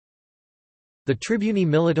The Tribuni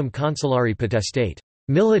militum consulari potestate,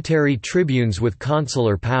 military tribunes with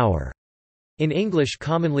consular power, in English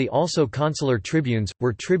commonly also consular tribunes,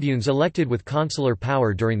 were tribunes elected with consular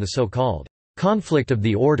power during the so-called conflict of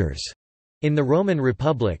the orders in the Roman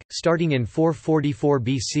Republic, starting in 444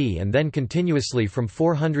 BC and then continuously from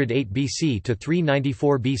 408 BC to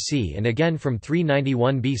 394 BC and again from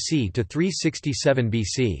 391 BC to 367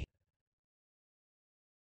 BC.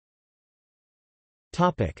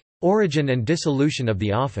 Origin and dissolution of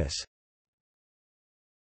the office.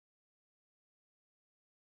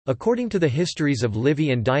 According to the histories of Livy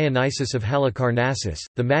and Dionysius of Halicarnassus,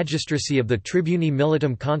 the magistracy of the Tribuni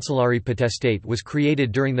militum consulari potestate was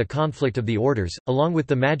created during the conflict of the orders, along with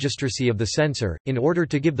the magistracy of the censor, in order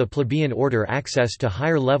to give the plebeian order access to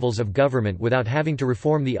higher levels of government without having to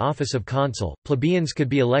reform the office of consul. Plebeians could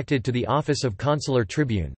be elected to the office of consular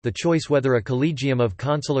tribune. The choice whether a collegium of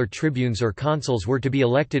consular tribunes or consuls were to be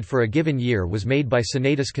elected for a given year was made by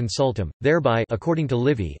senatus consultum, thereby, according to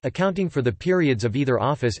Livy, accounting for the periods of either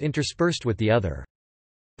office interspersed with the other.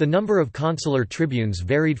 The number of consular tribunes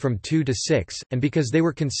varied from 2 to 6, and because they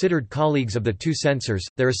were considered colleagues of the two censors,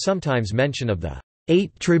 there is sometimes mention of the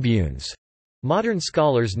 8 tribunes. Modern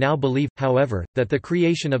scholars now believe, however, that the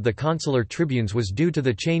creation of the consular tribunes was due to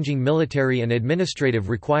the changing military and administrative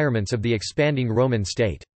requirements of the expanding Roman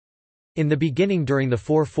state. In the beginning during the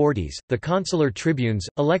 440s, the consular tribunes,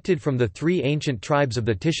 elected from the 3 ancient tribes of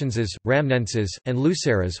the Titianses, Ramnenses, and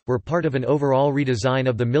Luceres, were part of an overall redesign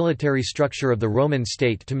of the military structure of the Roman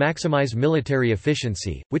state to maximize military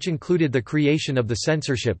efficiency, which included the creation of the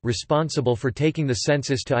censorship responsible for taking the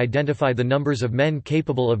census to identify the numbers of men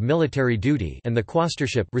capable of military duty and the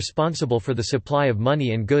quaestorship responsible for the supply of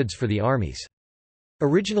money and goods for the armies.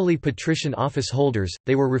 Originally patrician office holders,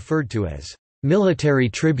 they were referred to as military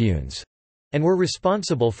tribunes, and were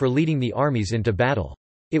responsible for leading the armies into battle.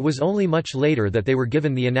 It was only much later that they were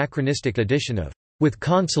given the anachronistic addition of with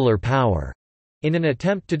consular power, in an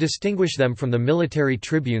attempt to distinguish them from the military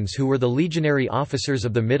tribunes who were the legionary officers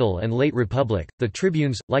of the Middle and Late Republic. The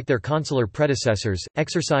tribunes, like their consular predecessors,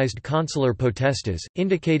 exercised consular potestas,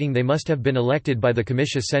 indicating they must have been elected by the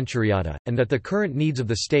comitia centuriata, and that the current needs of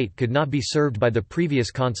the state could not be served by the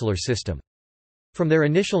previous consular system. From their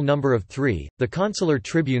initial number of 3, the consular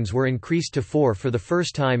tribunes were increased to 4 for the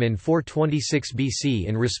first time in 426 BC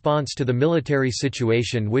in response to the military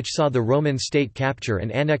situation which saw the Roman state capture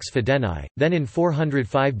and annex Fidenae. Then in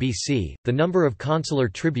 405 BC, the number of consular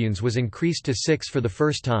tribunes was increased to 6 for the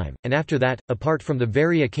first time, and after that, apart from the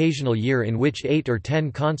very occasional year in which 8 or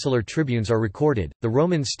 10 consular tribunes are recorded, the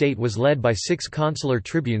Roman state was led by 6 consular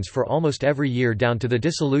tribunes for almost every year down to the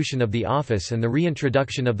dissolution of the office and the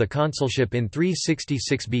reintroduction of the consulship in 366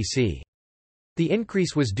 BC. The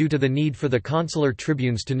increase was due to the need for the consular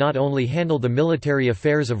tribunes to not only handle the military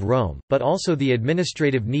affairs of Rome, but also the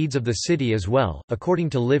administrative needs of the city as well. According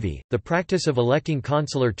to Livy, the practice of electing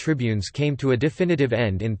consular tribunes came to a definitive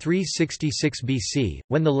end in 366 BC,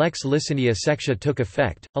 when the Lex Licinia Sextia took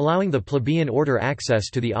effect, allowing the plebeian order access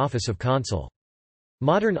to the office of consul.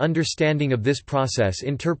 Modern understanding of this process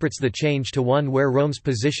interprets the change to one where Rome's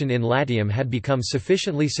position in Latium had become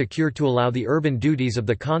sufficiently secure to allow the urban duties of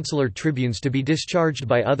the consular tribunes to be discharged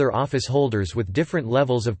by other office holders with different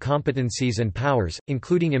levels of competencies and powers,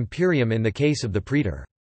 including imperium in the case of the praetor.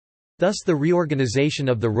 Thus the reorganization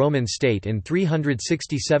of the Roman state in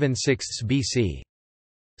 367 BC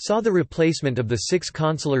saw the replacement of the 6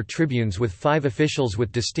 consular tribunes with 5 officials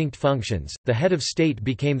with distinct functions. The head of state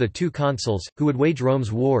became the 2 consuls, who would wage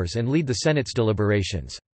Rome's wars and lead the Senate's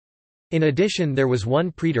deliberations. In addition, there was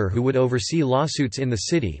 1 praetor who would oversee lawsuits in the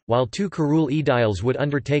city, while 2 curule aediles would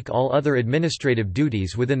undertake all other administrative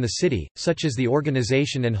duties within the city, such as the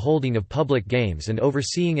organization and holding of public games and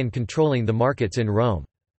overseeing and controlling the markets in Rome.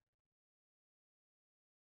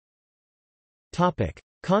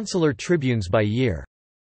 Consular tribunes by year.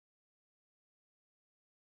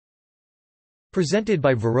 Presented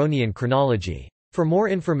by Veronian chronology. For more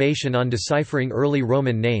information on deciphering early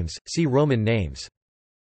Roman names, see Roman names.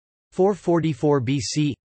 444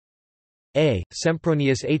 BC. A.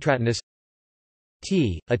 Sempronius Atratinus.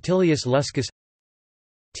 T. Attilius Luscus.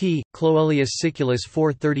 T. Cloelius Siculus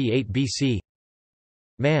 438 BC.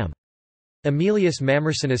 Mam. Aemilius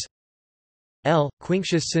Mamercinus. L.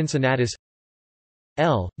 Quinctius Cincinnatus.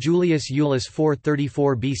 L. Julius Iulus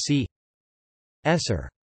 434 BC. Esser.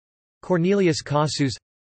 Cornelius Cassius.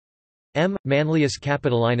 M. Manlius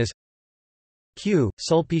Capitolinus. Q.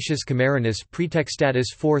 Sulpicius Camerinus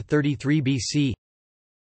Praetextatus 433 BC.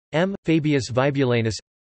 M. Fabius Vibulanus.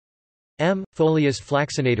 M. Folius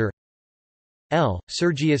Flaxinator. L.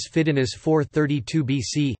 Sergius Fidinus 432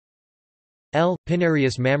 BC. L.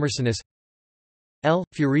 Pinarius Mamercinus. L.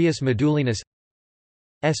 Furius Medullinus.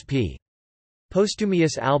 Sp.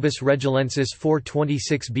 Postumius Albus Regilensis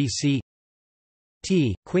 426 BC.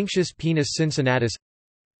 T. Quinctius Pinus Cincinnatus.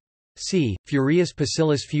 C. Furius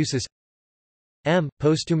Pacillus Fusus. M.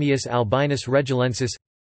 Postumius Albinus Regilensis.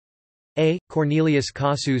 A. Cornelius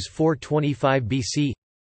Casus 425 BC.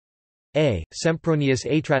 A. Sempronius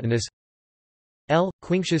Atratinus. L.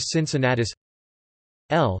 Quinctius Cincinnatus.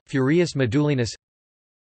 L. Furius Medullinus.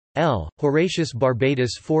 L. Horatius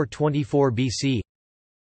Barbatus 424 BC.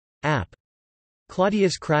 Ap.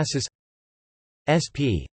 Claudius Crassus.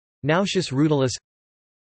 Sp. Nautius Rudolus.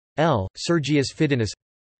 L. Sergius Fidinus.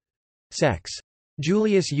 Sex.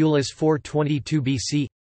 Julius Iulus 422 BC.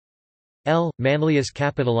 L. Manlius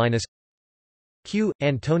Capitolinus. Q.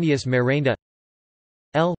 Antonius Merenda.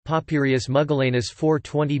 L. Papirius Mugellanus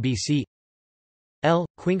 420 BC. L.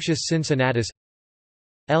 Quinctius Cincinnatus.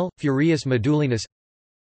 L. Furius Medullinus.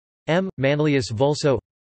 M. Manlius Vulso.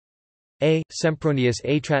 A. Sempronius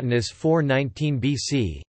Atratinus 419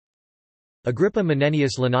 BC. Agrippa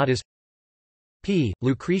Menenius Lenatus. P.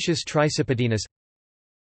 Lucretius Tricipitinus.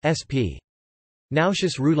 Sp.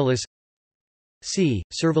 Nautius Rudolus. C.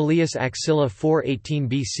 Servilius Axilla 418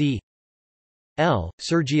 BC. L.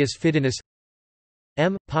 Sergius Fidinus.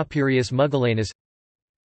 M. Papirius Mugellanus.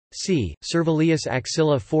 C. Servilius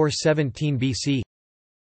Axilla 417 BC.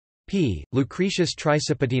 P. Lucretius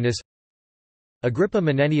Tricipitinus. Agrippa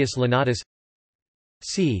Menenius Lenatus.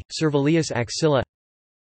 C. Servilius Axilla.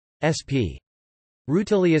 Sp.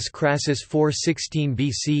 Rutilius Crassus 416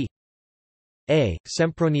 BC. A.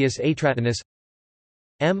 Sempronius Atratinus.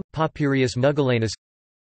 M. Papirius Mugellanus.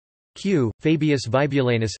 Q. Fabius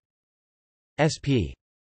Vibulanus. Sp.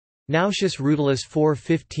 Nautius Rudolus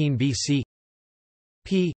 415 BC.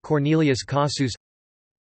 P. Cornelius Casus.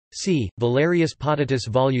 C. Valerius Potatus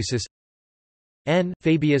Volusus. N.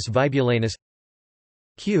 Fabius Vibulanus.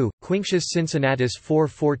 Q. Quinctius Cincinnatus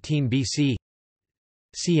 414 BC.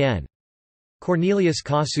 Cn. Cornelius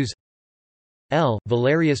Casus. L.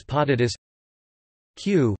 Valerius Potatus.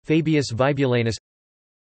 Q. Fabius Vibulanus.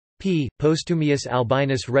 P. Postumius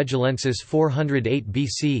Albinus Regilensis 408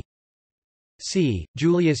 BC. C.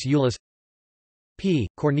 Julius Iulus. P.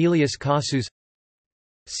 Cornelius Casus.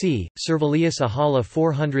 C. Servilius Ahala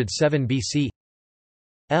 407 BC.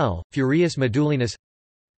 L. Furius Medullinus.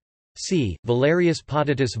 C. Valerius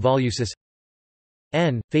Potatus Volusus.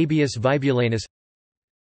 N. Fabius Vibulanus.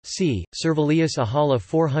 C. Servilius Ahala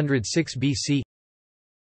 406 BC.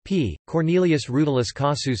 P. Cornelius Rudolus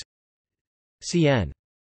Casus. Cn.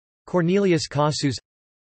 Cornelius Casus.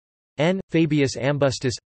 N. Fabius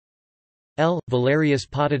Ambustus. L. Valerius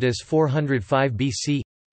Potatus 405 BC.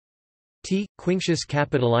 T. Quinctius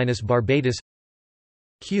Capitolinus Barbatus.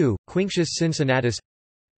 Q. Quinctius Cincinnatus.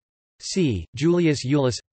 C. Julius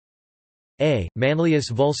Iulus. A. Manlius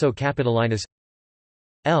Vulso Capitolinus.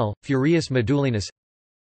 L. Furius Medullinus.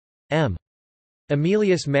 M.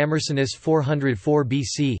 Aemilius Mamercinus 404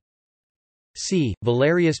 BC. C.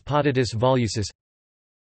 Valerius Potatus Volusus.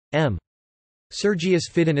 M. Sergius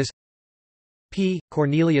Fidinus. P.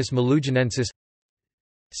 Cornelius Meluginensis.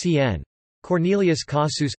 Cn. Cornelius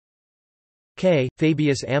Casus. K.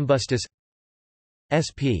 Fabius Ambustus.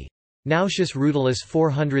 Sp. Nautius Rudolus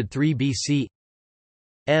 403 BC.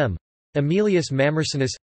 M. Aemilius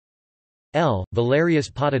Mamercinus. L. Valerius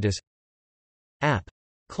Potatus. Ap.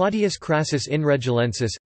 Claudius Crassus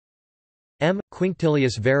Inregilensis. M.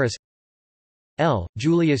 Quinctilius Verus. L.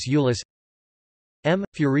 Julius Iulus. M.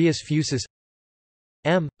 Furius Fusus.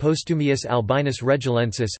 M. Postumius Albinus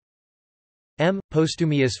Regilensis. M.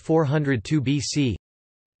 Postumius 402 BC.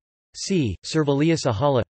 C. Servilius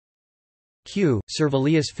Ahala. Q.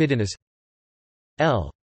 Servilius Fidinus. L.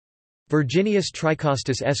 Virginius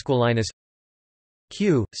Tricostus Esquilinus.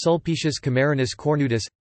 Q. Sulpicius Camerinus Cornutus.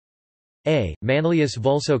 A. Manlius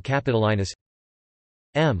Vulso Capitolinus.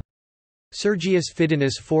 M. Sergius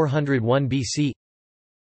Fidinus 401 BC.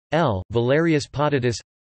 L. Valerius Potatus.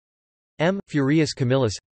 M. Furius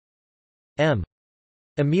Camillus. M.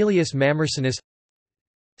 Aemilius Mamercinus.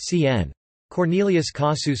 Cn. Cornelius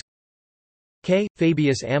Casus. K.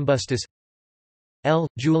 Fabius Ambustus. L.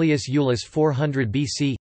 Julius Iulus 400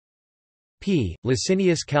 BC. P.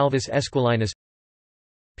 Licinius Calvus Esquilinus.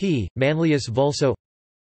 P. Manlius Vulso.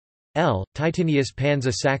 L. Titinius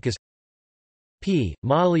Panza Saccus. P.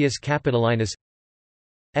 Maelius Capitolinus.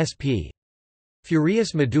 Sp.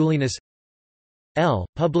 Furius Medullinus. L.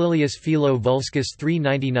 Publilius Philo Vulscus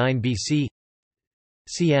 399 BC.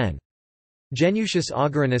 Cn. Genucius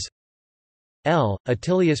Augurinus. L.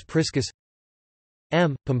 Attilius Priscus.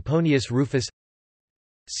 M. Pomponius Rufus.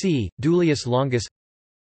 C. Duilius Longus.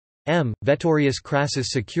 M. Vettorius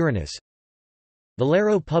Crassus Securinus.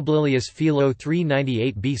 Valero Publilius Philo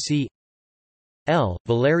 398 BC. L.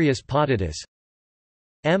 Valerius Potatus.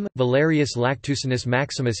 M. Valerius Lactucinus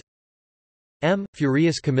Maximus. M.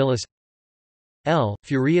 Furius Camillus. L.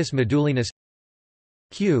 Furius Medullinus.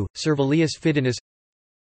 Q. Servilius Fidinus.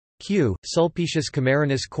 Q. Sulpicius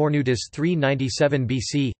Camerinus Cornutus 397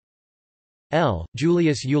 BC. L.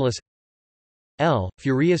 Julius Iulus. L.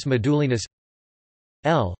 Furius Medullinus.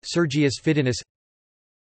 L. Sergius Fidinus.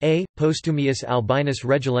 A. Postumius Albinus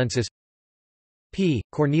Regilensis. P.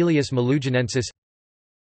 Cornelius Meluginensis.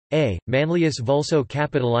 A. Manlius Vulso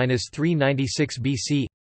Capitolinus 396 BC.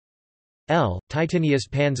 L. Titinius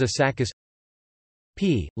Panza Saccus.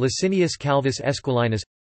 P. Licinius Calvus Esquilinus.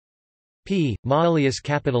 P. Maelius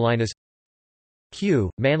Capitolinus. Q.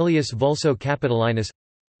 Manlius Vulso Capitolinus.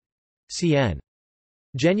 Cn.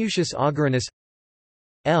 Genucius Augurinus.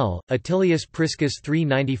 L. Attilius Priscus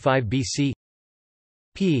 395 BC.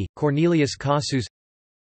 P. Cornelius Casus.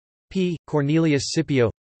 P. Cornelius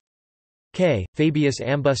Scipio. K. Fabius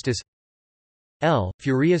Ambustus. L.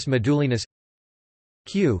 Furius Medullinus.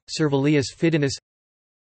 Q. Servilius Fidinus.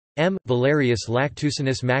 M. Valerius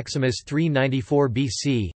Lactucinus Maximus 394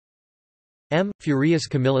 BC. M. Furius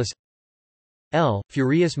Camillus. L.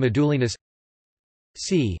 Furius Medullinus.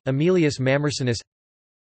 C. Aemilius Mamercinus.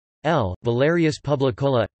 L. Valerius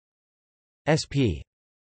Publicola. Sp.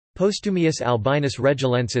 Postumius Albinus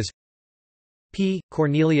Regilensis. P.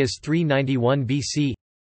 Cornelius 391 BC.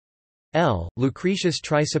 L. Lucretius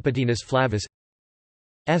Tricipatinus Flavus.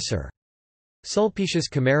 Sr. Sulpicius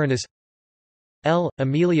Camerinus. L.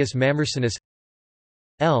 Aemilius Mamercinus.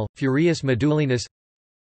 L. Furius Medullinus.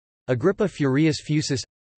 Agrippa Furius Fusus.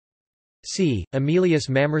 C. Aemilius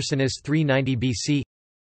Mamercinus 390 BC.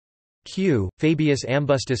 Q. Fabius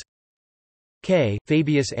Ambustus. K.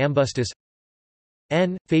 Fabius Ambustus.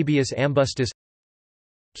 N. Fabius Ambustus.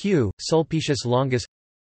 Q. Sulpicius Longus.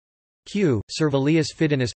 Q. Servilius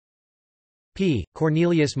Fidinus. P.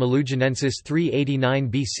 Cornelius Meluginensis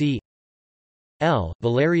 389 BC. L.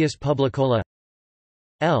 Valerius Publicola.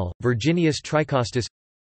 L. Virginius Tricostus.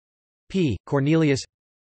 P. Cornelius.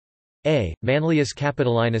 A. Manlius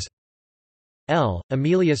Capitolinus. L.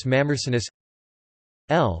 Aemilius Mamercinus.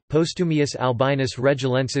 L. Postumius Albinus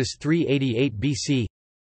Regilensis 388 BC.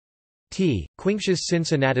 T. Quinctius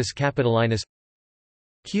Cincinnatus Capitolinus.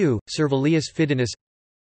 Q. Servilius Fidinus.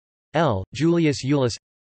 L. Julius Iulus.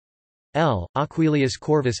 L. Aquilius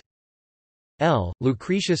Corvus. L.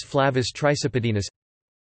 Lucretius Flavus Tricipatinus.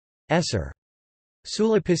 Sr.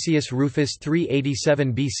 Sulpicius Rufus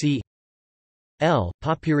 387 BC. L.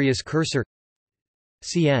 Papirius Cursor.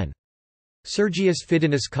 Cn. Sergius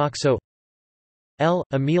Fidinus Coxo. L.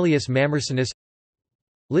 Aemilius Mamercinus.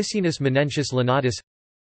 Licinus Menentius Lenatus.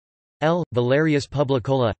 L. Valerius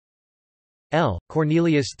Publicola. L.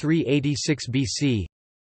 Cornelius 386 BC.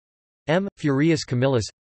 M. Furius Camillus.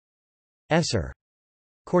 Sr.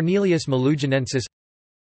 Cornelius Meluginensis.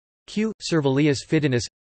 Q. Servilius Fidinus.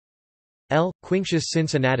 L. Quinctius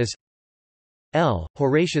Cincinnatus. L.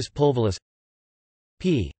 Horatius Pulvillus.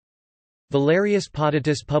 P. Valerius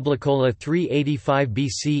Potatus Publicola 385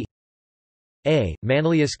 BC. A.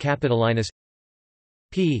 Manlius Capitolinus.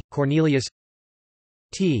 P. Cornelius.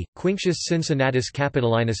 T. Quinctius Cincinnatus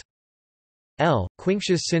Capitolinus. L.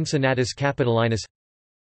 Quinctius Cincinnatus Capitolinus.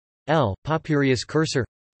 L. Papirius Cursor.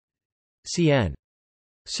 Cn.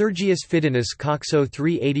 Sergius Fidinus Coxo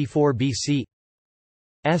 384 BC.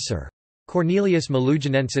 Sr. Cornelius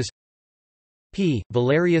Meluginensis. P.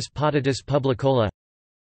 Valerius Potatus Publicola.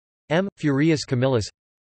 M. Furius Camillus.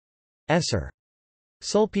 Sr.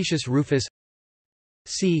 Sulpicius Rufus.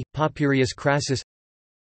 C. Papirius Crassus.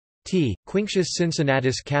 T. Quinctius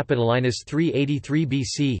Cincinnatus Capitolinus 383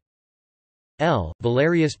 BC. L.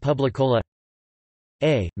 Valerius Publicola.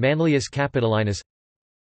 A. Manlius Capitolinus.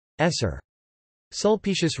 Sr.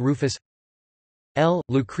 Sulpicius Rufus. L.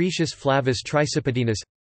 Lucretius Flavus Tricipatinus.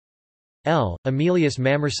 L. Aemilius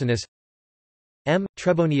Mamercinus. M.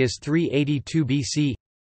 Trebonius 382 BC.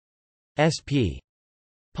 Sp.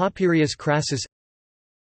 Papirius Crassus.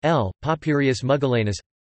 L. Papirius Mugellanus.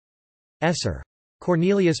 Sr.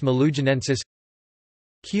 Cornelius Meluginensis.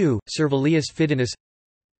 Q. Servilius Fidinus.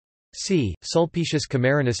 C. Sulpicius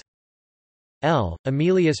Camerinus. L.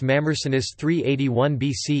 Aemilius Mamercinus 381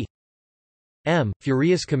 BC. M.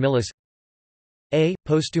 Furius Camillus. A.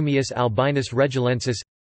 Postumius Albinus Regilensis.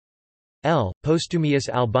 L. Postumius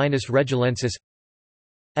Albinus Regilensis.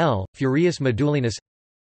 L. Furius Medullinus.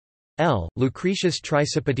 L. Lucretius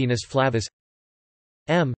Tricipatinus Flavus.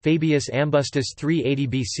 M. Fabius Ambustus 380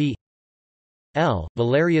 BC. L.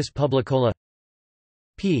 Valerius Publicola.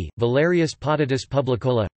 P. Valerius Potatus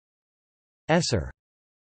Publicola. Sr.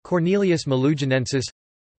 Cornelius Meluginensis,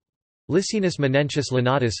 Licinus Manentius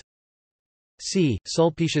Lenatus, C.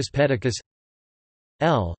 Sulpicius Pedicus,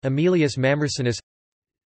 L. Aemilius Mamercinus,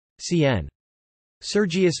 Cn.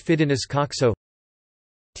 Sergius Fidinus Coxo,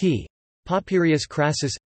 T. Papirius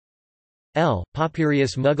Crassus, L.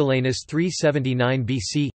 Papirius Mugellanus 379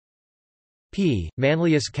 BC, P.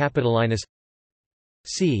 Manlius Capitolinus,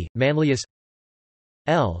 C. Manlius,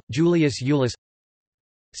 L. Julius Iulus,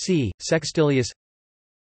 C. Sextilius,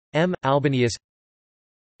 M. Albanius,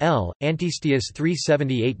 L. Antistius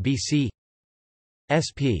 378 BC,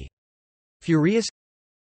 sp. Furius,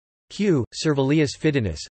 Q. Servilius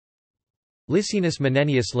Fidinus, Licinus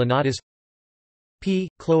Manenius Lenatus, P.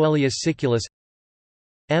 Cloelius Siculus,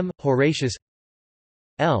 M. Horatius,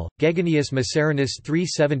 L. Gegonius Macerinus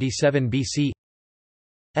 377 BC,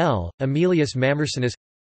 L. Aemilius Mamercinus,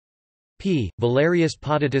 P. Valerius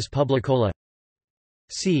Potitus Publicola,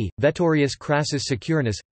 C. Vettorius Crassus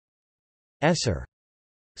Securinus, Sr.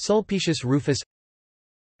 Sulpicius Rufus,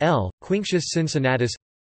 L. Quinctius Cincinnatus,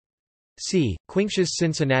 C. Quinctius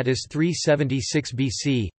Cincinnatus 376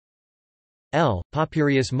 BC, L.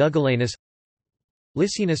 Papirius Mugellanus,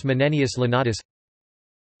 Licinus Manenius Lenatus,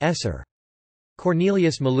 Sr.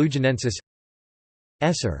 Cornelius Meluginensis,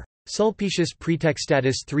 Sr. Sulpicius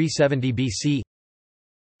Praetextatus 370 BC,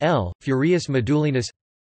 L. Furius Medulinus,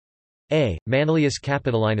 A. Manlius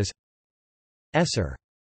Capitolinus, Sr.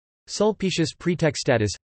 Sulpicius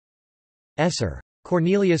Praetextatus, Sr.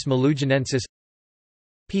 Cornelius Meluginensis,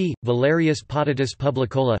 P. Valerius Potitus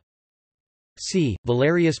Publicola, C.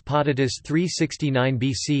 Valerius Potitus 369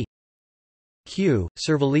 BC, Q.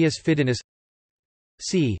 Servilius Fidinus,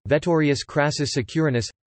 C. Vettorius Crassus Securinus,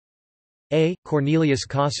 A. Cornelius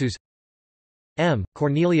Cossus, M.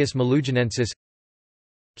 Cornelius Meluginensis,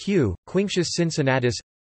 Q. Quinctius Cincinnatus,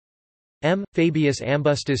 M. Fabius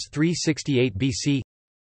Ambustus 368 BC,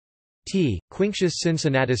 T. Quinctius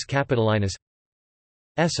Cincinnatus Capitolinus,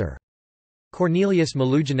 Sr. Cornelius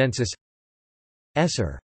Meluginensis,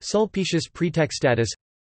 Sr. Sulpicius Praetextatus,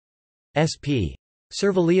 sp.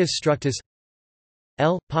 Servilius Structus,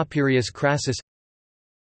 L. Papirius Crassus,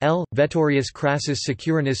 L. Vettorius Crassus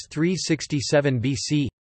Securinus 367 BC,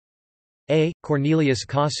 A. Cornelius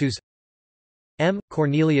Cossus, M.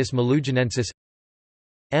 Cornelius Meluginensis,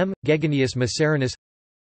 M. Gegonius Macerinus,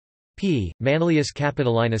 P. Manlius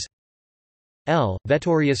Capitolinus, L.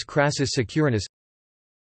 Vettorius Crassus Securinus,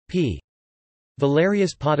 P.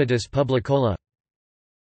 Valerius Potitus Publicola.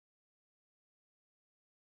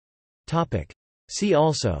 See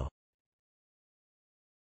also: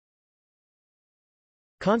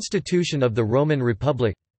 Constitution of the Roman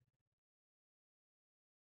Republic.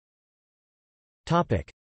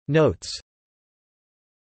 Notes.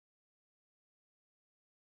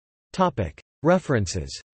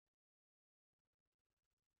 References.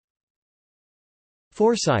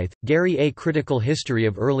 Forsyth, Gary A. Critical History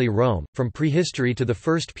of Early Rome, From Prehistory to the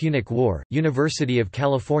First Punic War, University of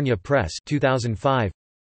California Press 2005.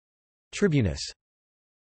 Tribunus.